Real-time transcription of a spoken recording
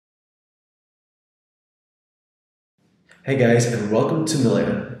Hey guys, and welcome to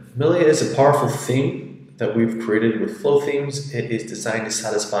Milèa. Milèa is a powerful theme that we've created with Flothemes. It is designed to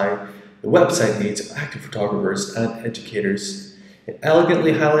satisfy the website needs of active photographers and educators. It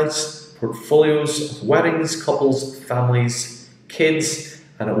elegantly highlights portfolios of weddings, couples, families, kids,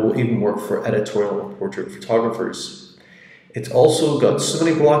 and it will even work for editorial and portrait photographers. It's also got so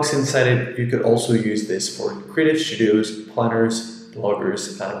many blocks inside it, you could also use this for creative studios, planners,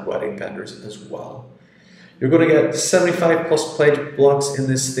 bloggers, and wedding vendors as well. You're going to get 75 plus page blocks in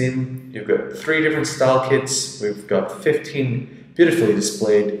this theme. You've got 3 different style kits. We've got 15 beautifully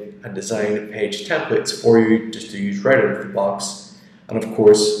displayed and designed page templates for you just to use right out of the box. And of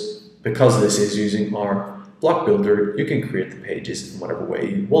course, because this is using our block builder, you can create the pages in whatever way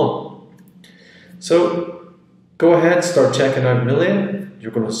you want. So go ahead, start checking out Milèa.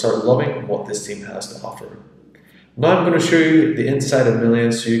 You're going to start loving what this theme has to offer. Now I'm going to show you the inside of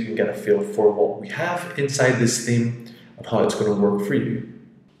Milèa so you can get a feel for what we have inside this theme and how it's going to work for you.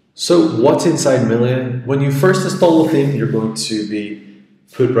 So what's inside Milèa? When you first install the theme, you're going to be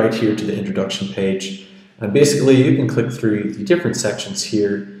put right here to the introduction page. And basically you can click through the different sections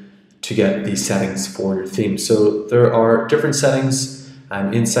here to get the settings for your theme. So there are different settings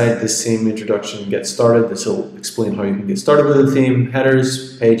inside this same introduction, get started. This will explain how you can get started with the theme,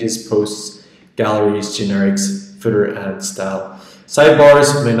 headers, pages, posts, galleries, generics, footer and style.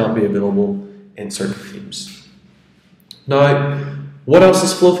 Sidebars may not be available in certain themes. Now, what else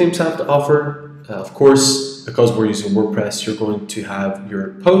does Flothemes have to offer? Of course, because we're using WordPress, you're going to have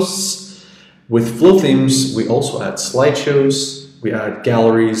your posts. With Flothemes, we also add slideshows, we add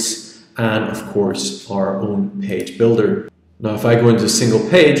galleries, and of course, our own page builder. Now, if I go into a single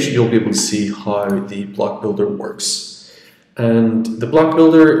page, you'll be able to see how the block builder works. And the block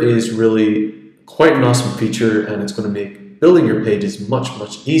builder is really quite an awesome feature, and it's going to make building your pages much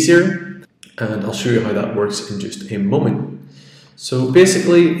easier, and I'll show you how that works in just a moment. So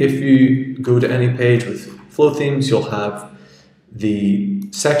basically, if you go to any page with Flothemes, you'll have the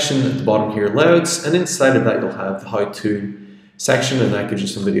section at the bottom here, layouts, and inside of that you'll have the how-to section, and that gives you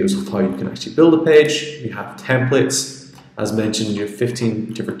some videos of how you can actually build a page. You have templates. As mentioned, you have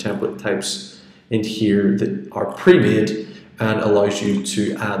 15 different template types in here that are pre-made and allows you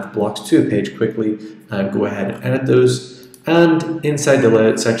to add blocks to a page quickly and go ahead and edit those. And inside the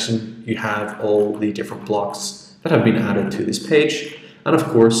layout section, you have all the different blocks that have been added to this page. And of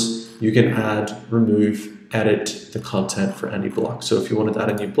course, you can add, remove, edit the content for any block. So if you wanted to add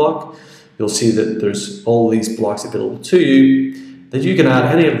a new block, you'll see that there's all these blocks available to you, that you can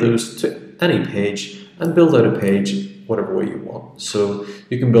add any of those to any page and build out a page whatever way you want. So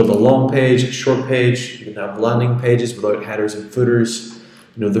you can build a long page, a short page, you can have landing pages without headers and footers.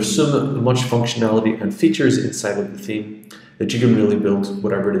 You know, there's so much functionality and features inside of the theme that you can really build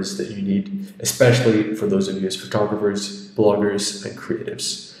whatever it is that you need, especially for those of you as photographers, bloggers, and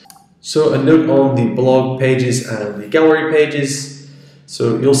creatives. So a note on the blog pages and the gallery pages.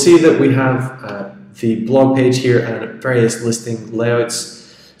 So you'll see that we have the blog page here and various listing layouts.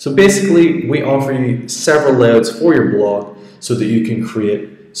 So basically, we offer you several layouts for your blog so that you can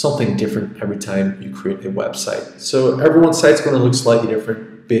create something different every time you create a website. So everyone's site's going to look slightly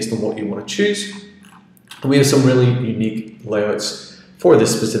different based on what you want to choose. And we have some really unique layouts for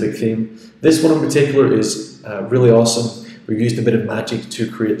this specific theme. This one in particular is really awesome. We've used a bit of magic to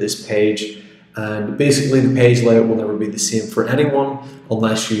create this page. And basically, the page layout will never be the same for anyone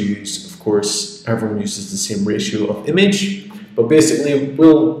unless you use, of course, everyone uses the same ratio of image. But basically,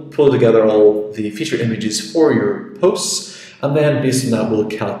 we'll pull together all the featured images for your posts, and then based on that, we'll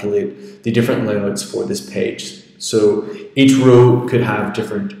calculate the different layouts for this page. So each row could have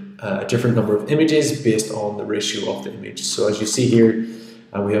a different number of images based on the ratio of the image. So as you see here,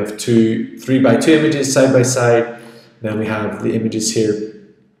 we have 3 by 2 images side by side. Then we have the images here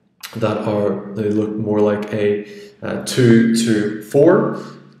that they look more like a 2 to 4.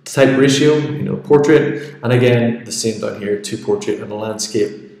 Type ratio, you know, portrait, and again the same down here, 2 portrait and a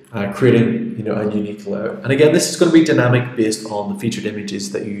landscape, creating, you know, a unique layout. And again, this is going to be dynamic based on the featured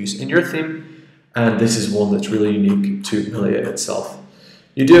images that you use in your theme, and this is one that's really unique to Milèa itself.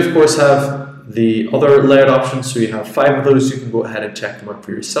 You do of course have the other layout options, so you have 5 of those. You can go ahead and check them out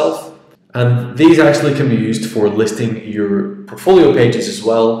for yourself, and these actually can be used for listing your portfolio pages as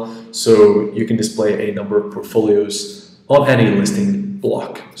well, so you can display a number of portfolios on any listing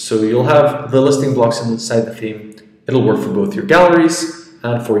block. So you'll have the listing blocks inside the theme. It'll work for both your galleries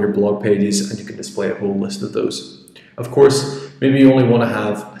and for your blog pages, and you can display a whole list of those. Of course, maybe you only want to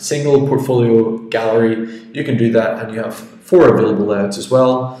have a single portfolio gallery. You can do that, and you have 4 available layouts as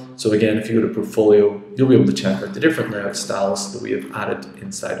well. So again, if you go to portfolio, you'll be able to check out the different layout styles that we have added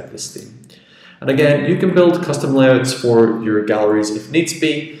inside of this theme. And again, you can build custom layouts for your galleries if needs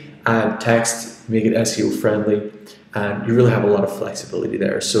be, add text, make it SEO friendly, and you really have a lot of flexibility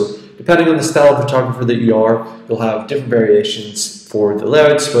there. So depending on the style of photographer that you are, you'll have different variations for the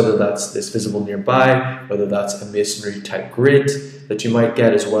layouts, whether that's this visible nearby, whether that's a masonry type grid that you might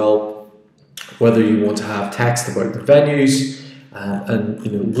get as well, whether you want to have text about the venues,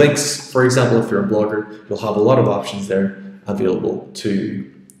 and links. For example, if you're a blogger, you'll have a lot of options there available to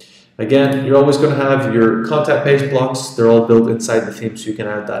you. Again, you're always going to have your contact page blocks. They're all built inside the theme, so you can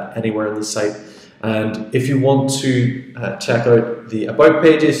add that anywhere on the site. And if you want to check out the about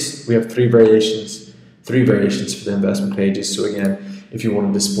pages, we have three variations for the investment pages. So again, if you want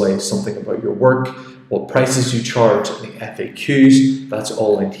to display something about your work, what prices you charge, and the FAQs, that's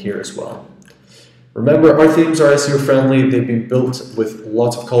all in here as well. Remember, our themes are SEO friendly. They've been built with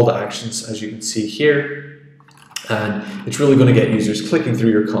lots of call to actions, as you can see here. And it's really going to get users clicking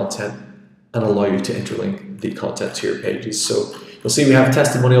through your content and allow you to interlink the content to your pages. So you'll see we have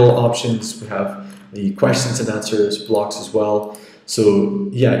testimonial options, we have the questions and answers blocks as well. So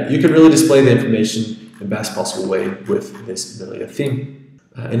yeah, you can really display the information in the best possible way with this Milèa theme.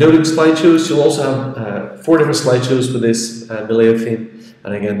 In noting slideshows, you'll also have 4 different slideshows for this Milèa theme.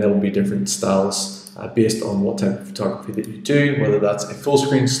 And again, there will be different styles based on what type of photography that you do, whether that's a full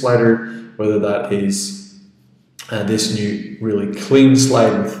screen slider, whether that is this new really clean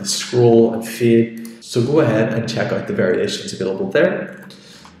slide with the scroll and fade. So go ahead and check out the variations available there.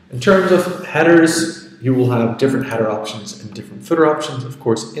 In terms of headers, you will have different header options and different footer options, of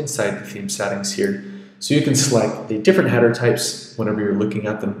course, inside the theme settings here. So you can select the different header types whenever you're looking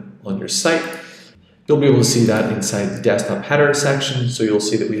at them on your site. You'll be able to see that inside the desktop header section. So you'll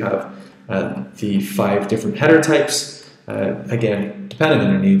see that we have the 5 different header types. Again, depending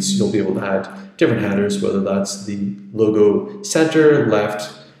on your needs, you'll be able to add different headers, whether that's the logo center,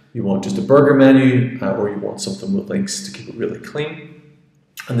 left, you want just a burger menu, or you want something with links to keep it really clean.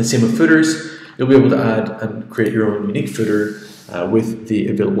 And the same with footers, you'll be able to add and create your own unique footer with the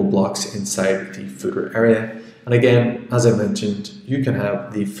available blocks inside the footer area. And again, as I mentioned, you can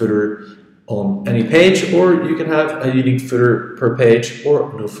have the footer on any page, or you can have a unique footer per page,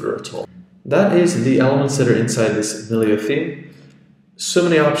 or no footer at all. That is the elements that are inside this Milèa theme. So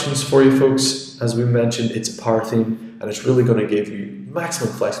many options for you folks. As we mentioned, it's a power theme, and it's really going to give you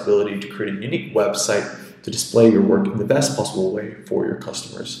maximum flexibility to create a unique website to display your work in the best possible way for your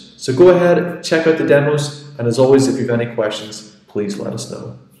customers. So go ahead, check out the demos, and as always, if you have any questions, please let us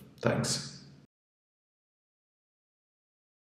know. Thanks.